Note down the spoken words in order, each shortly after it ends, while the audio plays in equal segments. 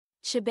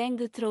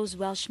Tshabangu Throws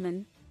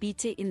Welshman,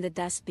 Biti In The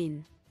Dust.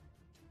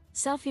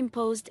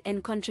 Self-imposed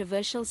and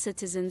controversial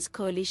Citizens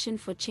Coalition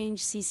for Change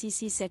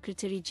CCC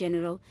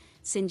Secretary-General,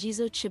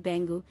 Sengezo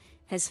Tshabangu,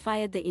 has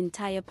fired the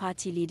entire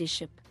party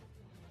leadership,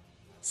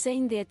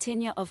 saying their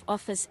tenure of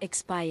office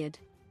expired.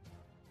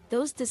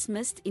 Those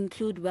dismissed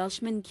include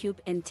Welshman Ncube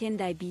and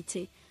Tendai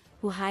Biti,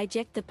 who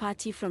hijacked the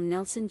party from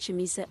Nelson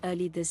Chamisa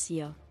early this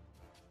year.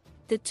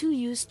 The two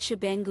used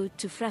Tshabangu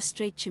to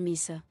frustrate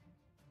Chamisa.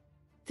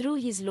 Through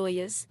his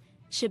lawyers,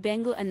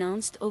 Tshabangu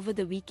announced over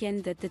the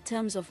weekend that the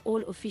terms of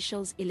all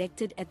officials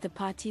elected at the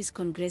party's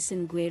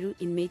congressin Gweru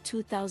in May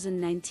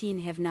 2019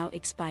 have now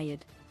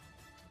expired.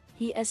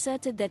 He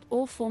asserted that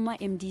all former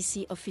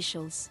MDC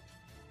officials,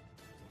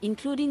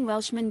 including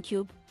Welshman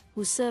Ncube,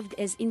 who served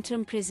as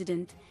interim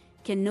president,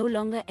 can no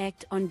longer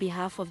act on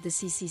behalf of the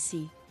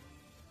CCC.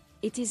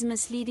 It is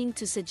misleading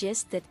to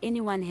suggest that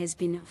anyone has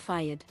been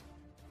fired.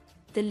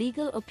 The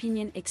legal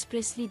opinion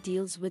expressly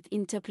deals with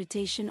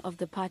interpretation of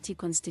the party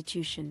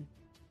constitution.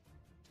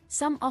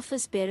 Some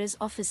office bearers'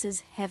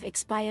 offices have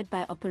expired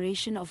by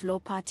operation of law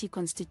party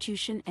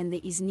constitution, and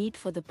there is need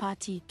for the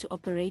party to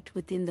operate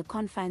within the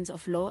confines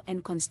of law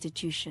and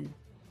constitution.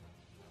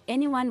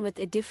 Anyone with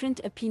a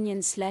different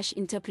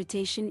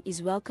opinion/interpretation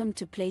is welcome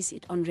to place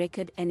it on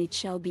record, and it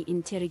shall be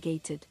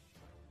interrogated.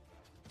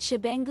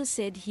 Tshabangu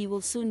said he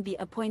will soon be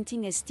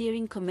appointing a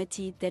steering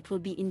committee that will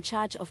be in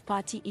charge of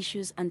party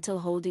issues until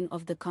holding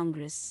of the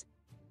Congress.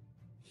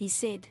 He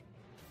said,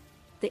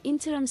 "The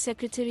interim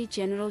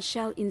Secretary-General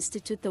shall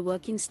institute the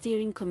working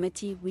steering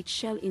committee, which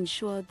shall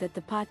ensure that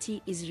the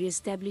party is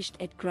re-established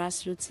at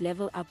grassroots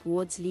level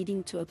upwards,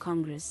 leading to a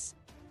Congress."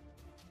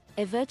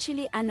 A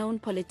virtually unknown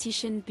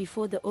politician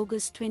before the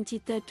August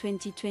 23,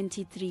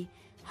 2023,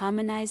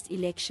 harmonized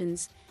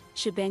elections,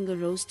 Tshabangu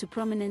rose to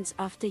prominence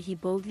after he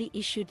boldly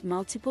issued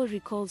multiple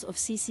recalls of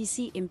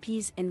CCC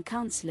MPs and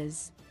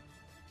councillors,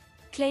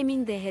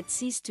 claiming they had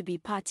ceased to be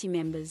party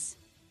members.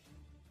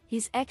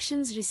 His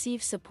actions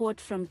receive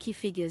support from key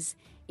figures,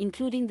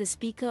 including the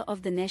Speaker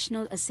of the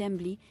National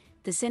Assembly,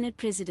 the Senate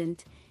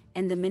President,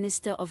 and the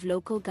Minister of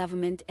Local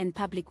Government and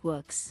Public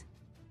Works,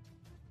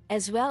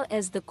 as well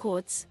as the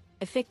courts,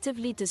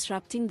 effectively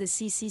disrupting the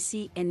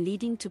CCC and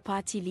leading to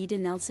party leader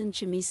Nelson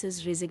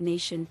Chamisa's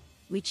resignation,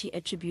 which he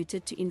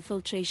attributed to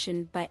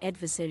infiltration by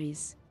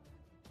adversaries.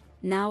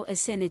 Now a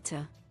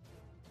senator,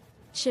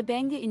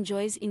 Tshabangu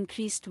enjoys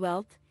increased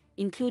wealth,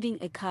 including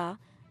a car,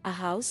 a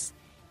house,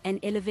 and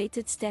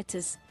elevated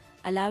status,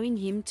 allowing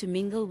him to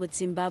mingle with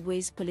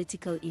Zimbabwe's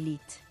political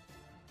elite.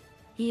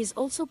 He is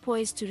also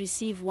poised to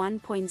receive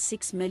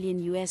 $1.6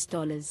 million,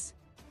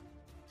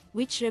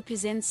 which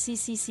represents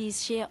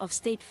CCC's share of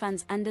state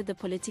funds under the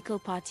Political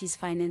Parties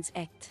Finance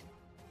Act.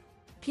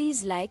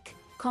 Please like,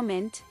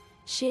 comment,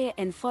 share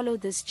and follow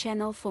this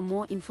channel for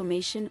more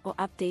information or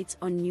updates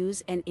on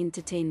news and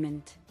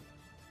entertainment.